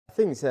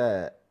Things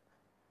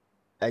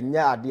and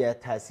ya dear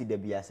Tassi de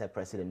Biasa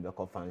President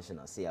Beko function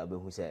and say Abu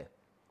who say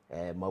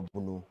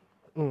Mabunu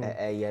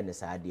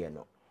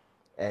no.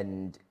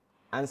 And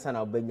answer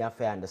now bring your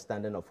fair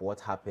understanding of what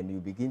happened, you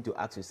begin to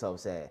ask yourself,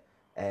 say,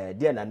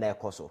 dear Nana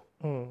Koso.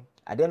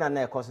 I don't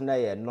know cause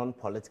a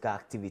non-political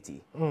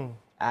activity.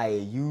 A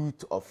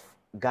youth of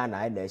Ghana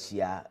and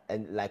Asia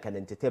and like an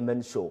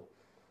entertainment show.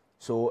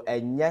 So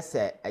and yes,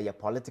 a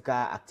political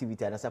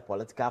activity and as a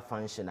political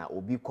function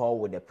will be called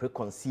with a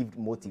preconceived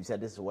motive. So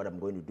this is what I'm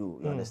going to do.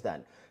 You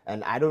understand?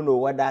 And I don't know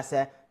whether I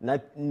say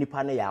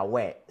Nipane ya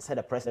aware said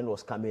the president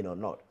was coming or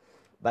not.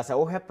 But I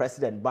will have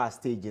president bar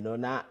stage, you know,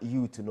 now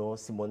youth, you know,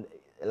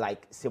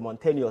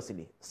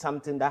 simultaneously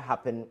something that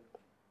happened.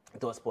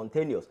 It was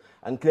spontaneous,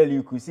 and clearly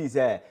you could see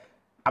say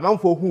among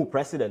for who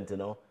president, you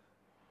know,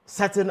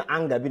 certain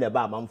anger being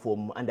about among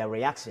for and the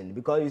reaction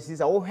because you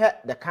see, I heard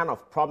the kind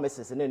of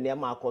promises and then near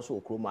also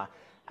Okruma,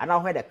 and I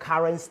heard the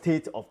current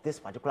state of this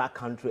particular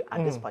country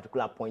at this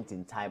particular point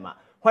in time.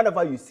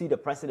 Whenever you see the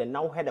president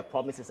now heard the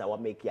promises I will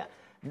make here,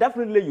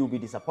 definitely you'll be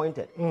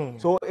disappointed.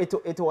 So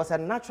it was a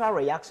natural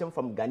reaction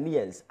from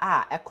Ghanaians.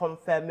 I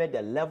confirmed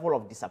the level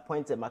of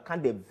disappointment,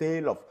 kind of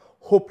veil of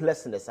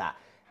hopelessness.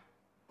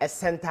 A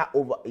center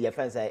over your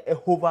friends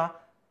over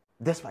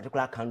this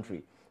particular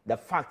country. The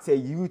fact that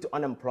youth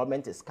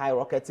unemployment is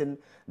skyrocketing,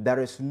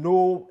 there is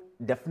no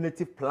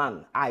definitive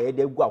plan.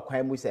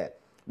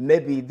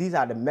 Maybe these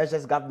are the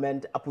measures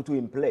government put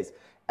in place,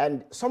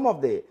 and some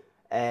of the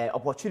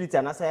opportunity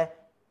and I say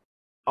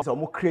some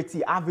more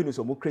creative avenues,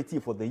 some more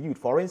creative for the youth.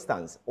 For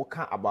instance,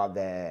 about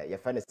the your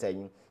friend is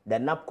saying the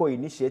NAPCO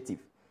initiative.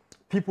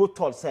 People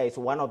thought say it's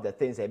one of the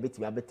things a bit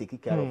taking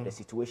care of the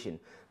situation,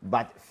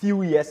 but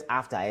few years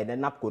after, and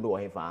then NAPCO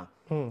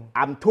no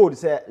I'm told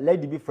say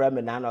lady be friend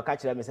me now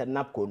catch them say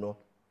NAPCO no.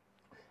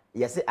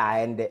 Yes, I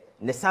and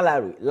the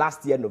salary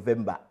last year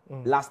November,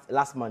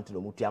 last month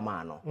no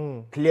mutiama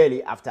no.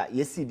 Clearly after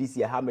you see this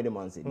year how many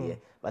months in here,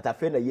 but I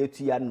feel the year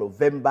to year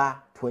November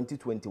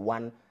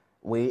 2021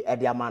 we at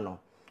the amano.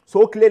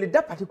 So clearly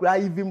that particular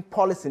even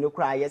policy no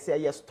cry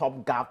yes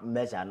stop gap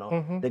measure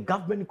no. The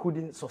government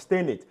couldn't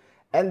sustain it.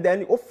 And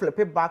then you flip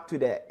it back to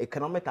the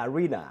economic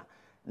arena,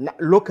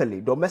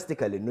 locally,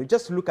 domestically. You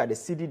just look at the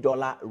CD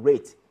dollar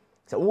rate.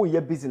 So,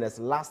 your business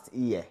last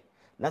year,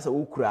 that's a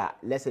ukra,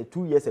 let's say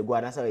 2 years ago,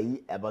 and that's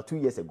about 2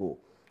 years ago.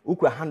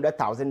 Ukra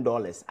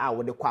 $100,000. I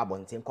would the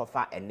carbon tin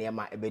cover and near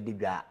my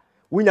ebedibia.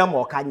 We know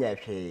more kanya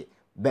she.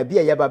 Baby,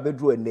 a yaba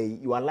bedroom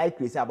and you are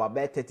likely to say about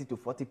 30 to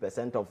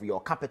 40% of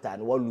your capital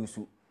and what lose.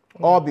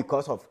 All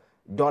because of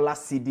dollar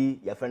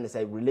CD, your friend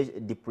say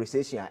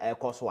depreciation and air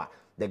cost.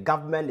 The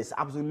government is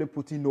absolutely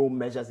putting no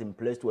measures in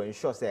place to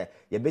ensure say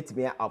you bet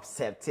me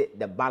upset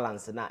the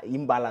balance na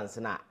imbalance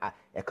na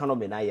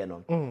economy na you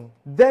know.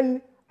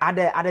 Then at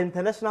the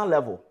international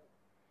level,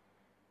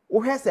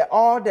 we have say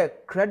all the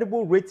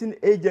credible rating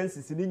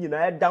agencies in the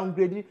United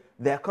downgraded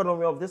the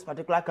economy of this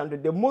particular country.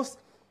 The most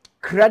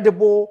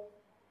credible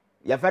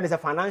your friend is a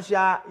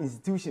financial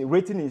institution,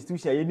 rating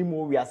institution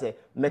anymore. We are say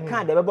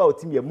mekan the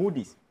beba team your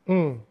Moody's,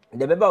 the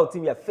beba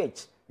team your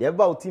Fitch. The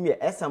about team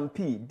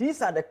S&P.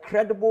 These are the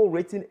credible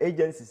rating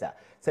agencies.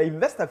 So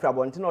investor for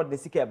want to know the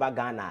secret about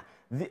Ghana.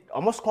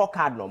 Almost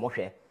scorecard no more.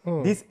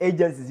 These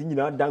agencies in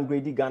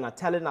downgrading Ghana,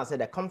 telling us that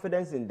the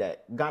confidence in the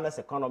Ghana's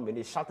economy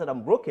is shattered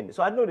and broken.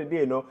 So I know the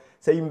day, you know.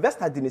 So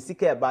investors didn't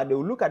secret about. They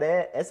will look at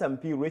the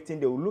S&P rating.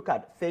 They will look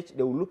at Fitch.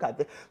 They will look at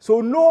the. So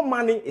no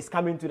money is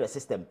coming to the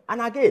system.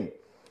 And again,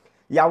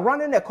 you are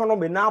running the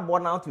economy now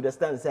born out to the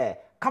stand say.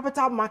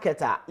 Capital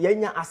marketer,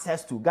 you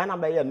access to Ghana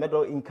by a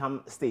middle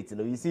income state. You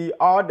know, you see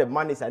all the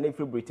monies and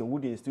every Britain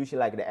Wood institution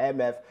like the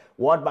IMF,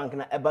 World Bank,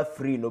 na ever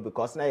free no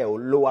because now you're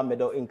lower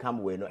middle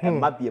income way no.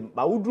 And maybe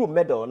but we do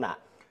middle na.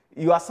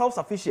 You are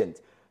self-sufficient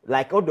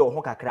like all the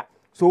hokakra.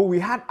 So we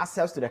had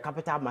access to the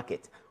capital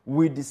market.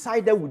 We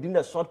decided within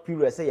a short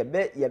period say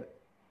you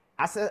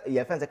access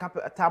your friends the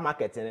capital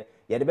market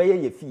you the be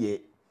your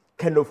fee.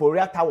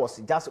 Kenophoria was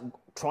just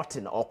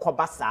trotting or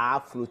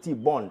kobasa floaty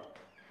bond.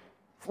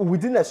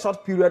 Within a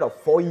short period of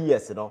 4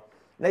 years, you know,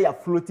 now your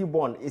floating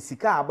bond is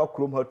sika about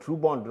her true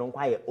bond don't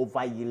quite over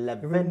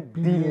 $11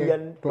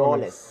 billion.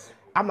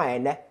 Am I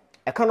in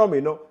economy?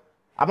 No,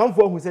 among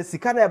for who says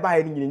sika never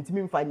buy any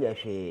intimate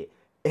financial.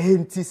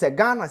 And tis a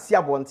Ghana see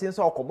a bontin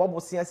so Kobobo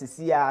Sia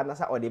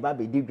Nasa or the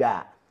baby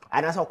digger,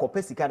 and as a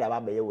copesica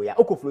baby, we are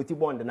Oko floating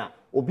bond now,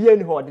 or be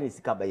any hoarding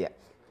sika by yet.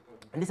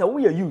 And this a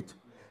we youth.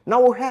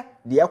 Now we have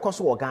the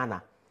Ecoso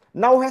Ghana.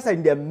 Now we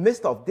in the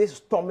midst of this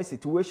stormy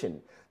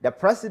situation. The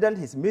president,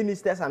 his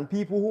ministers, and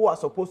people who are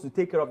supposed to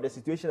take care of the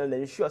situation and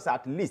ensure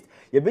that at least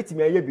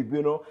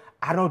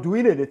are not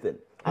doing anything.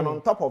 And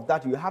on top of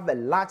that, you have a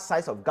large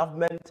size of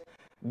government.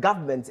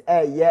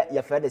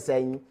 Your friend is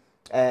saying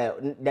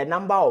the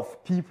number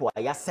of people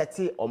are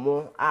setting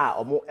or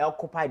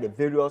occupy the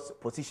various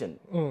positions.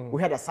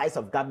 We had the size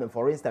of government,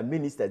 for instance,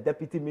 ministers,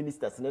 deputy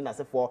ministers, and then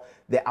as for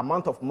the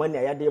amount of money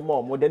I had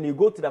more. Then you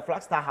go to the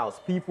Flagstaff House,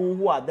 people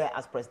who are there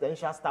as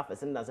presidential staff,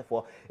 and as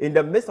for in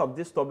the midst of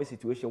this stormy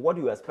situation, what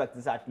do you expect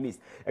is at least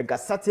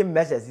certain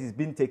measures is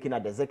being taken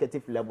at the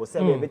executive level,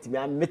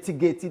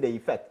 mitigating the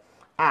effect.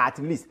 At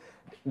least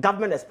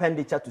government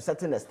expenditure to a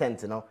certain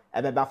extent,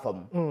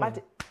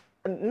 but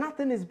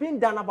nothing is being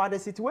done about the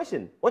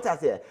situation. What I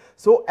say?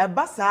 So,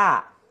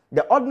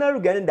 the ordinary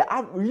getting the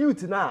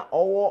youth now,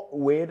 or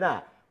way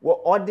now,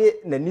 or the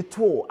need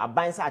to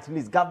abide at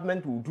least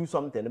government will do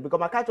something. Because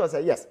my culture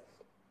say yes,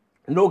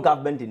 no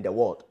government in the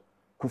world.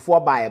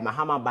 Kufuor by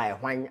Mahama by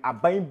when a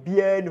buying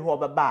beer who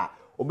ba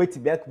obeti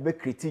be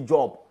create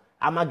job.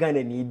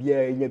 Amagana ni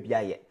beer in your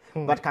beer.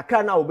 But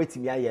kakra na obeti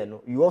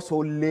no, you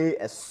also lay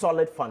a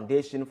solid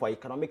foundation for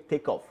economic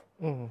takeoff.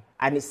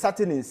 And it's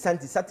certain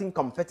incentive, certain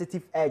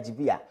competitive edge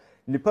via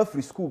nipa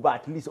free school, but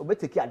at least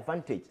take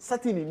advantage.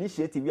 Certain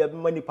initiative, you have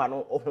money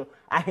panel,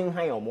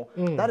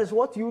 that is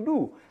what you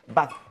do.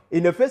 But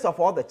in the face of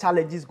all the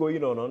challenges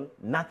going on,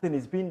 nothing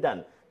is being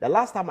done. The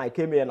last time I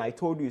came here and I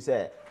told you,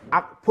 say,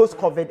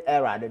 post-COVID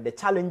era, the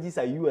challenges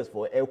are US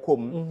for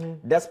ELCOM,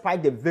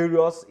 despite the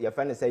various,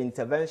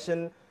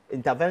 interventional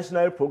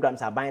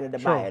programs are buying the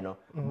buy.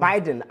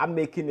 Biden, I'm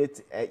making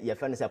it,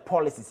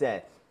 policy,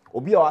 say,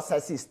 Obi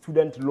access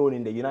student loan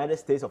in the United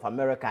States of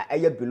America,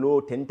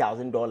 below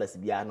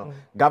 $10,000.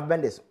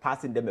 Government is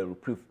passing them a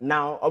reproof.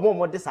 Now,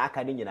 this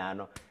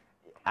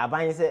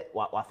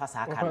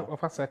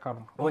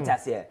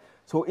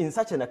so in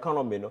such an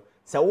economy,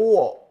 so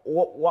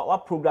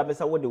what program is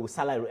what the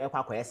salary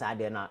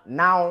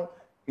now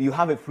you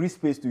have a free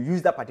space to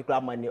use that particular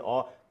money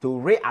or to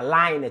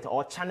realign it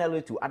or channel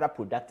it to other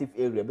productive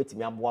area. But the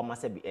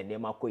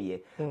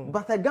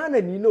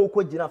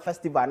Ghana,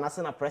 festival,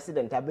 national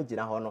president,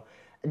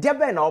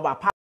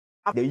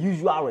 the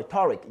usual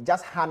rhetoric,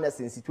 just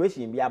harnessing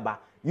situation in Biaba,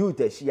 you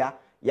just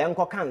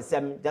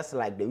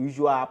like the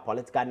usual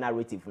political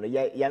narrative,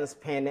 you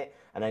spend it,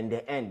 and in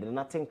the end,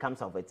 nothing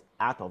comes of it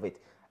out of it.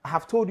 I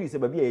have told you,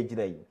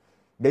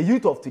 the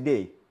youth of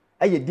today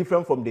are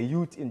different from the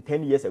youth in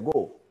 10 years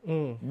ago.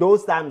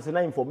 Those times,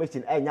 no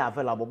information ain't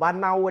available. But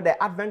now, with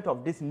the advent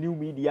of this new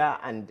media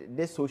and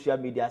this social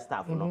media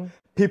stuff,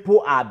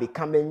 people are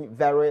becoming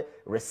very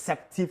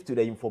receptive to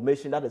the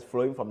information that is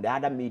flowing from the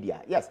other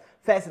media. Yes,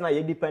 first now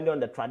you depend on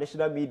the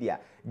traditional media,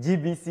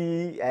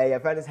 GBC,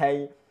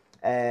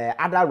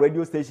 other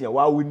radio stations.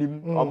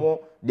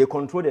 They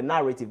control the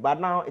narrative, but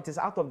now it is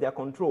out of their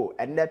control,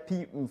 and that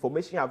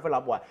information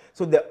available.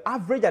 So the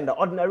average and the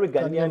ordinary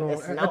Ghanaian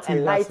is now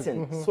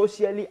enlightened,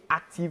 socially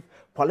active,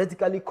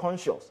 politically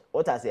conscious.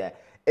 What I say?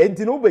 And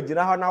you know,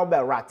 now be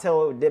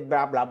rattle, de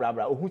blah blah blah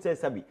blah. Who says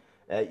sabi?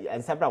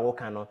 And sabra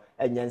wokano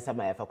and yen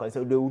sama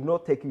so they will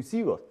not take you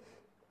serious.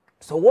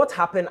 So what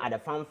happened at the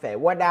fanfare?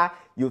 Whether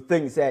you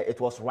think it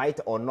was right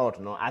or not,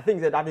 no, I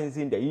think that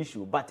isn't the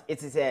issue, but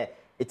it is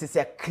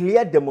a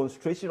clear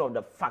demonstration of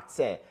the fact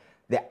that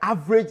the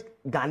average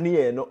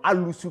Ghanaian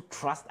lose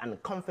trust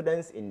and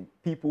confidence in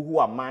people who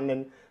are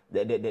manning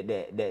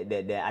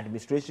the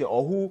administration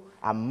or who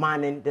are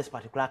manning this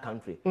particular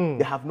country.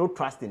 They have no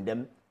trust in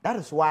them. That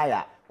is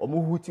why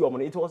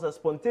it was a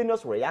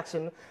spontaneous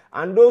reaction,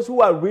 and those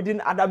who are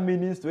reading other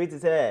meanings to it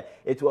say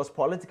it was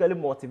politically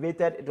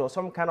motivated. It was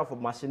some kind of a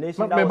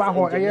machination.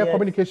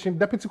 Communication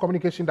deputy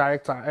communication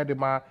director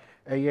Edema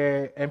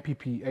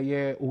MPP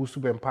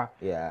Owusu-Bempah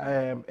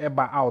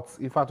Eba out.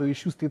 In fact, we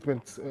issue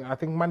statements. I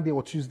think Monday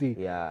or Tuesday.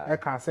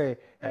 Eka say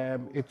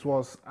it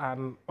was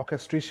an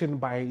orchestration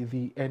by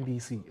the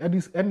NDC.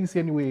 NDC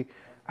anyway.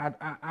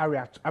 I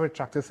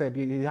retracted, said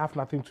they have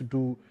nothing to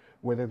do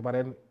with it, but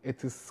then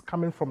it is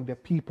coming from the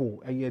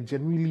people,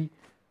 genuinely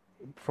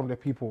from the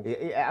people.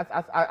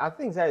 I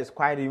think that is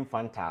quite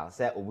infantile.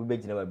 Say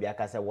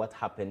what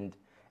happened,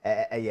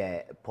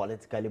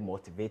 politically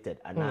motivated,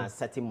 and a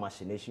certain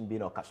machination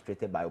being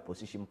orchestrated by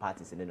opposition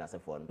parties in the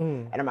national forum.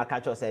 And my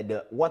culture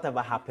said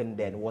whatever happened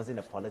then wasn't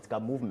a political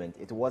movement.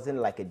 It wasn't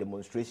like a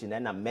demonstration.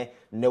 And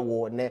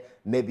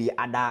maybe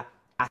other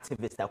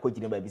activists are going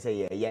to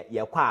say,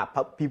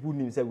 people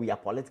need to say we are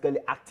politically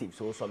active.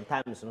 So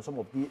sometimes some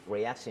of the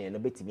reaction a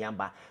bit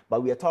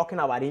but we are talking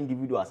about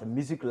individuals,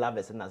 music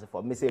lovers, and as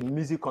for me say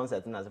music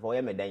concerts, and as for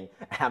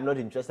I'm not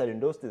interested in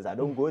those things. I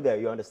don't go there.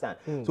 You understand?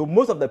 So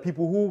most of the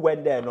people who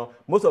went there,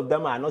 most of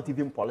them are not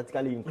even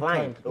politically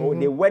inclined.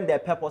 They went there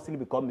purposely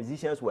because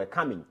musicians were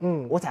coming.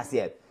 What I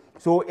said.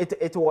 So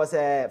it was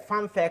a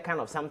fanfare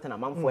kind of something.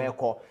 I'm for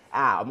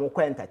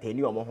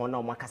entertaining.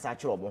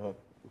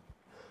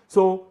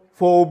 So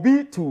for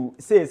Obi to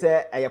say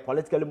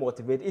politically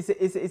motivated,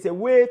 it's a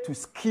way to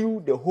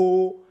skew the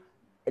whole,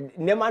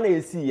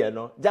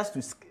 just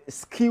to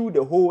skew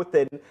the whole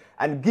thing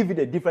and give it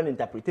a different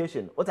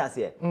interpretation. What I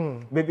say?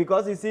 But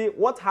because you see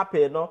what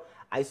happened,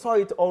 I saw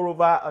it all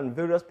over on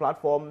various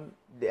platforms.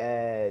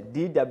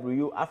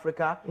 DW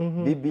Africa,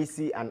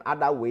 BBC, and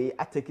other way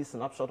are taking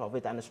snapshot of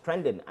it and it's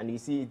trending. And you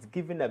see, it's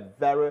giving a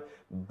very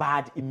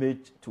bad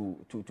image to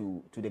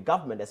the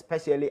government,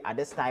 especially at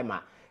this time.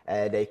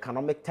 The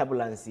economic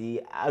turbulence,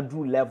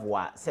 Addo level,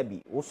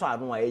 Sebi, also I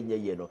don't know,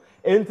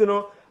 and you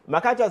know,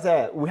 Makacha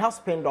said we have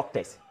spin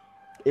doctors.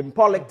 In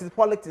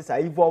politics are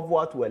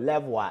evolved to a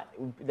level where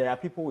there are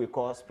people we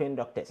call spin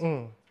doctors.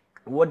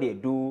 What they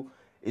do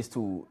is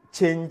to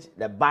change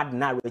the bad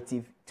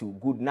narrative to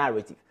good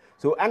narrative.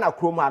 So, Anna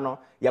Kromano,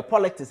 your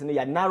politics,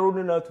 you're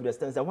narrowing down to the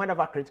extent that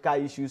whenever critical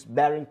issues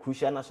bearing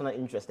crucial national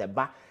interest,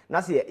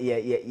 now see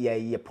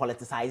you're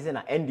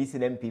politicizing and NDC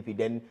and MPP,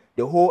 then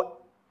the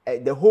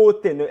whole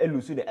thing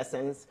loses the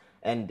essence,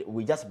 and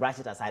we just brush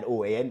it aside.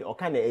 Oh, and or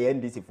kind of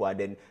NDC for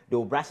then they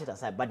will brush it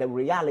aside. But the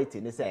reality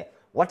is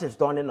what is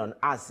dawning on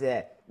us,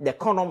 the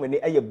economy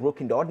is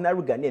broken, the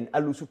ordinary Ghanaian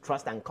lose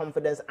trust and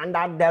confidence, and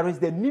that there is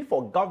the need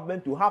for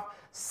government to have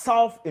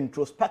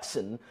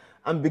self-introspection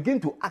and begin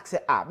to ask,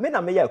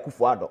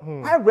 Akuffo Addo.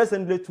 Quite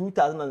recently,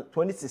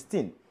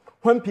 2016,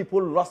 when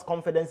people lost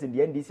confidence in the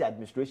NDC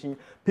administration,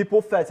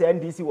 people felt the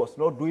NDC was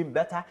not doing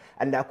better,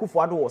 and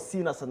Akuffo Addo was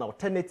seen as an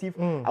alternative.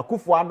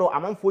 Akuffo Addo,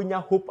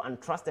 Amanfonya hope and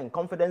trust and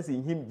confidence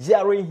in him,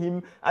 jeering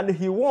him, and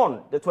he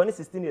won the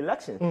 2016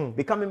 election,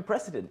 becoming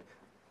president.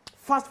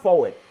 Fast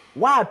forward,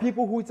 why are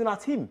people hooting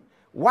at him?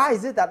 Why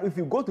is it that if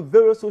you go to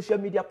various social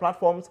media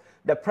platforms,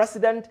 the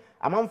president,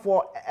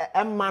 for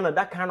a man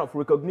that kind of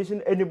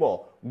recognition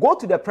anymore? Go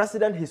to the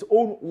president, his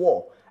own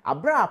wall.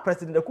 Abra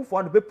President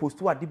Akuffo Addo be post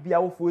to a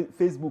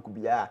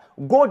Facebook.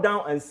 Go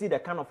down and see the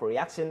kind of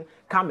reaction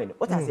coming.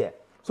 What I say?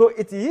 So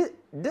it is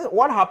this,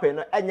 what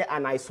happened?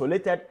 An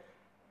isolated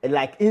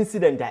like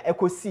incident that I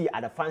could see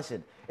at the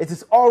function. It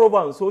is all over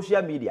on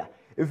social media.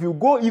 If you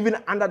go even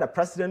under the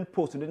president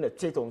post within the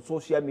chat on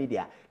social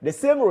media, the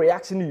same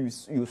reaction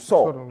you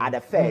saw at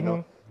the fair,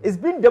 no, it's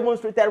been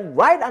demonstrated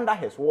right under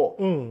his wall.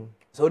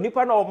 So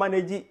Nipa no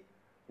manage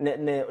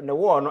the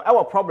war, no,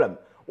 our problem.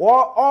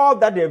 All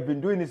that they've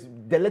been doing is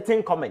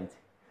deleting comments.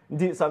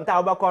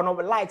 Sometimes I call no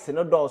likes in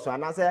the doors,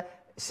 and I say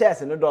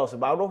shares in the doors,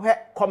 but I don't have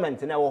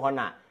comments in our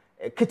honor.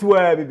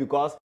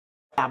 Because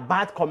a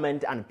bad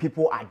comment and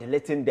people are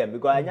deleting them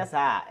because I just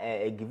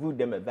give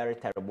them a very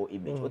terrible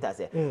image. What I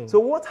say. So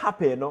what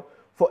happened? No,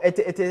 for it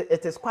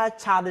is quite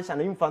childish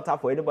and infantile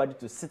for anybody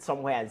to sit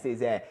somewhere and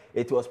say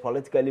it was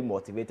politically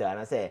motivated. And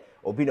I say,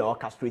 or being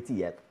orchestrated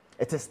yet.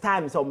 It is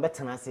time so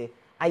better I say.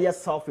 I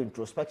just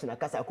self-introspection. I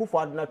say, Akuffo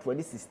Addo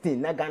 2016,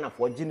 na Ghana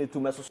for Gini to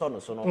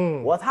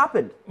Mesosono. What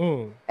happened?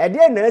 And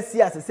then I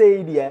see as I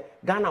say,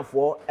 Ghana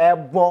for a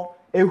bo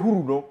a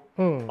huruno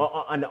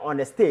on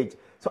the stage.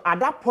 So at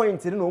that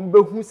point, you know,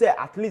 who say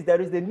at least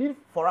there is the need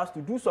for us to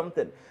do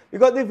something.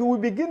 Because if we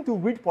begin to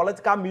read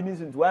political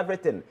meanings into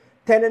everything,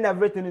 turning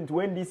everything into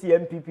NDC,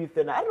 MPP,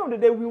 then at the end of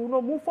the day, we will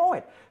not move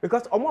forward.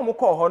 Because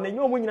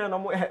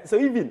so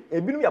even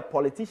a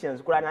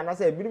politicians, and I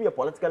say a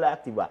political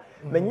active,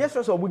 and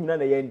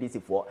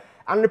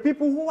the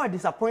people who are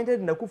disappointed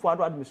in the Akuffo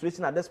Addo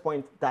administration at this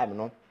point in time, you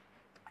know,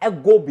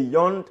 go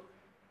beyond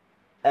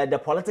the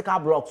political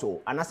blocks,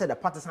 and I say the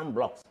partisan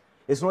blocks.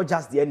 It's not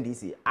just the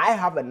NDC. I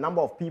have a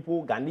number of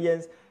people,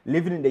 Ghanaians,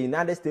 living in the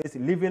United States,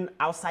 living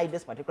outside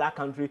this particular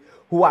country,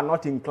 who are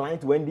not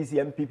inclined to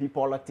NDC MPP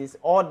politics,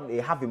 or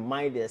they have in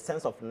mind a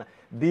sense of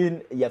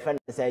being,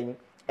 saying,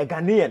 a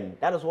Ghanaian.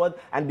 That is what,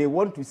 and they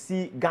want to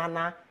see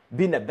Ghana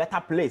being a better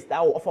place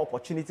that will offer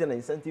opportunity and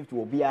incentive to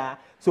Obia.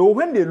 So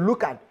when they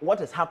look at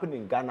what is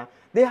happening in Ghana,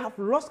 they have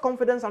lost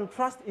confidence and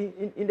trust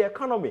in the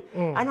economy.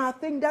 And I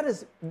think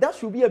that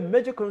should be a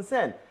major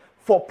concern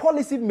for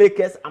policy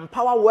makers and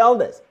power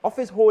wielders,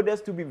 office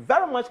holders, to be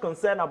very much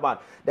concerned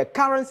about the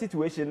current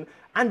situation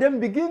and then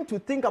begin to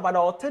think about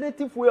an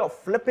alternative way of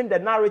flipping the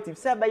narrative.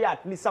 Say,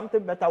 at least something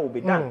better will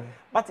be done.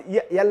 But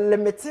you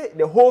limit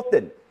the whole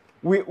thing.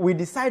 We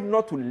decide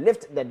not to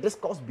lift the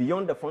discourse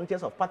beyond the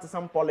frontiers of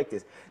partisan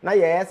politics. Now,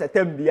 yes, a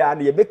term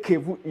beyond you make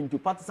careful into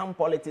partisan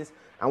politics,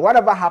 and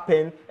whatever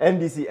happened,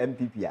 NDC,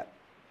 MPP,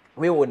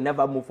 we will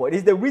never move forward.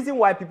 It's the reason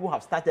why people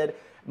have started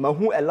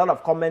a lot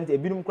of comments. They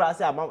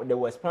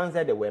were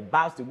sponsored, they were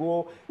bars to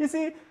go. You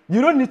see,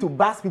 you don't need to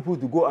bash people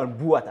to go and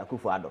boo at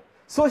Akuffo Addo.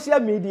 Social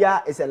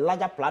media is a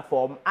larger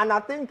platform, and I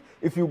think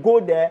if you go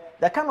there,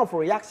 the kind of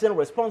reaction,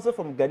 responses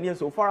from Ghanaians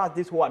so far as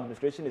this whole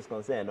administration is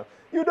concerned,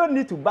 you don't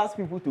need to bash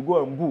people to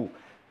go and boo.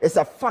 It's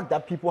a fact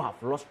that people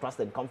have lost trust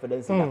and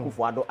confidence in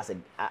Akuffo Addo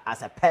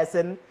as a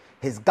person,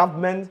 his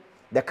government,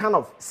 the kind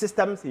of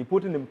systems he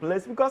put in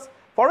place. Because,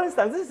 for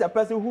instance, this is a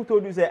person who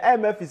told you that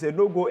IMF is a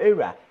no-go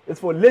area.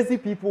 It's for lazy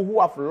people who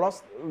have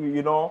lost,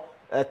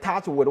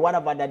 touch with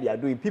whatever that they are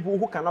doing. People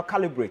who cannot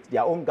calibrate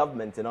their own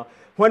government,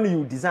 When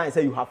you design,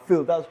 say you have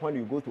failed, that's when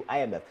you go to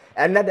IMF.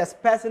 And then this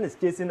person is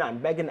chasing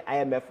and begging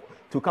IMF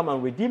to come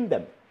and redeem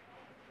them.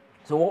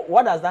 So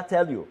what does that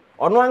tell you?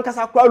 Ono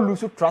ankasa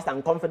lose trust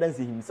and confidence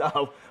in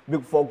himself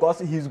because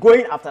he's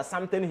going after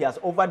something he has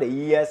over the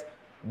years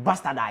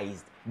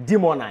bastardized,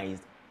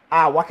 demonized.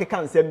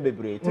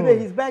 Today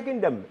he's begging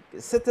them,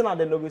 sitting at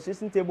the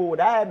negotiation table with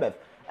IMF,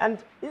 And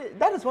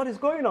that is what is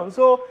going on.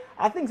 So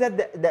I think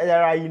that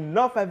there are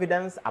enough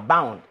evidence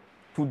abound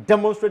to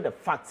demonstrate the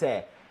fact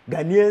that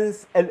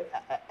Ghanaians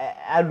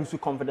lose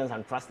confidence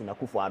and trust in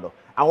Akuffo Addo.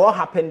 And what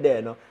happened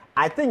there, no?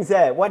 I think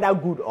whether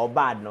good or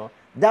bad, no,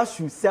 that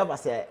should serve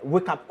as a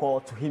wake-up call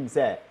to him.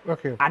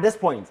 Okay. At this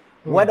point,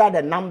 whether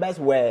the numbers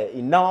were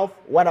enough,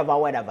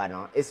 whatever,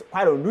 no, it's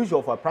quite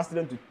unusual for a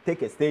president to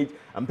take a stage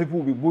and people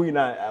will be booing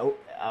our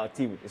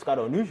team. It's quite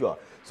unusual.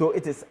 So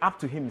it is up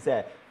to him.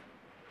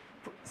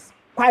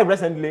 Quite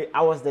recently,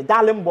 I was the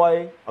darling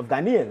boy of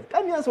Ghanaians.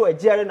 Ghanaians were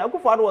jeering.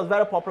 Akuffo Addo was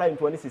very popular in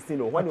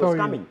 2016 when he was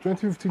coming.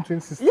 2015,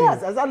 2016.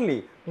 Yes,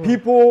 exactly.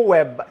 People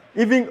were,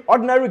 even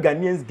ordinary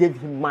Ghanaians gave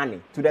him money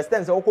to the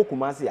extent that Oko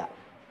Kumasia.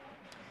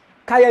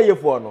 Kyei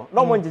Innocent,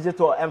 no one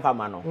digital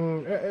enfamano.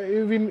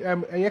 Even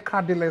a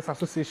car dealers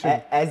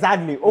association.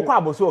 Exactly. Oko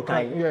Aboso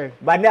kind.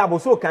 But now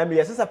Aboso can be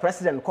a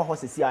president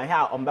co-host here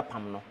on the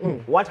Pamno.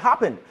 What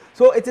happened?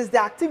 So it is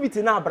the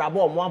activity now, Bravo,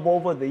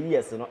 over the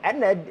years,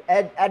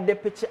 and the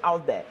picture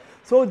out there.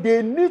 So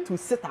they need to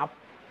sit up,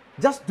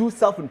 just do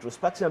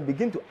self-introspection and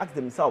begin to ask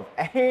themselves,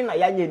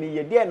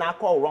 now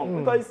call wrong.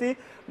 Because you see,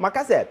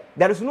 Maka said,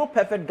 there is no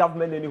perfect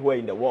government anywhere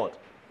in the world.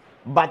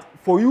 But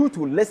for you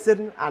to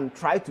listen and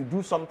try to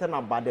do something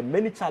about the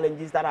many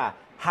challenges that are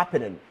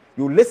happening,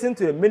 you listen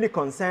to the many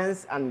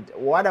concerns and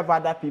whatever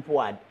that people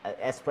are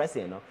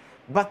expressing,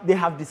 but they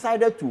have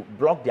decided to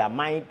block their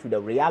mind to the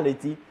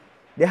reality.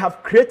 They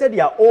have created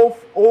their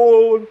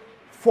own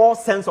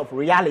false sense of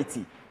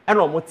reality.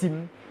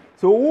 So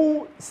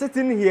who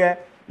sitting here,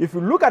 if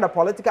you look at the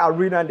political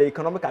arena and the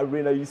economic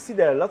arena, you see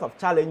there are a lot of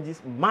challenges,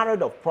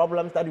 myriad of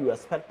problems that you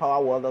expect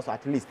power holders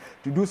at least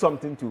to do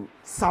something to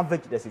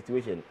salvage the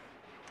situation.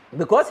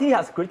 Because he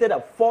has created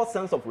a false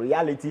sense of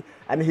reality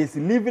and he's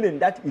living in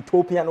that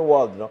utopian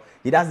world,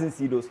 he doesn't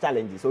see those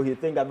challenges. So he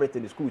thinks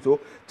everything is cool. So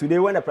today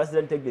when the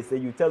president takes the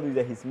stage, you tell you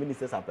that his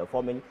ministers are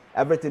performing,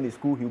 everything is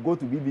cool. He'll go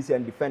to BBC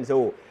and defend,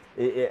 so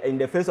in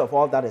the face of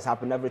all that has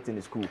happened, everything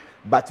is cool.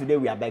 But today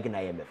we are begging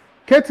IMF.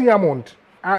 Kyei Innocent.